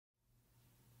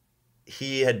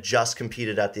he had just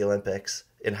competed at the Olympics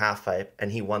in half pipe,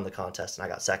 and he won the contest, and I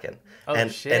got second. Oh,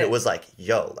 and shit. and it was like,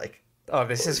 yo, like, Oh,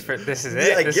 this is it.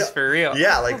 like, This is for real.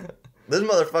 Yeah, like this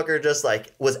motherfucker just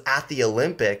like was at the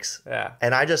Olympics, Yeah.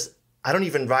 and I don't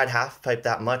even ride half pipe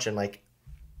that much, and like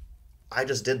I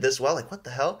just did this well. Like, what the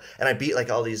hell? And I beat like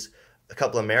a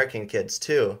couple American kids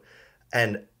too,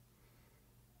 and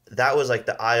that was like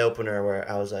the eye opener where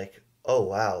I was like, oh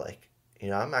wow, like, you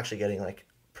know, I'm actually getting like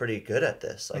pretty good at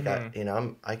this. Like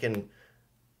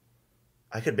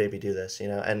I could maybe do this, you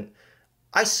know. And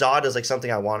I saw it as like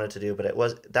something I wanted to do, but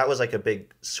that was like a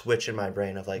big switch in my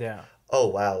brain of like, oh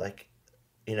wow, like,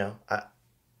 you know,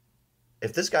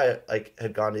 if this guy like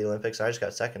had gone to the Olympics and I just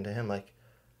got second to him, like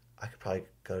I could probably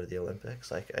go to the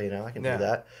Olympics, like, you know, I can do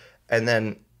that. And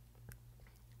then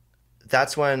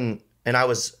that's when, and I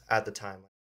was at the time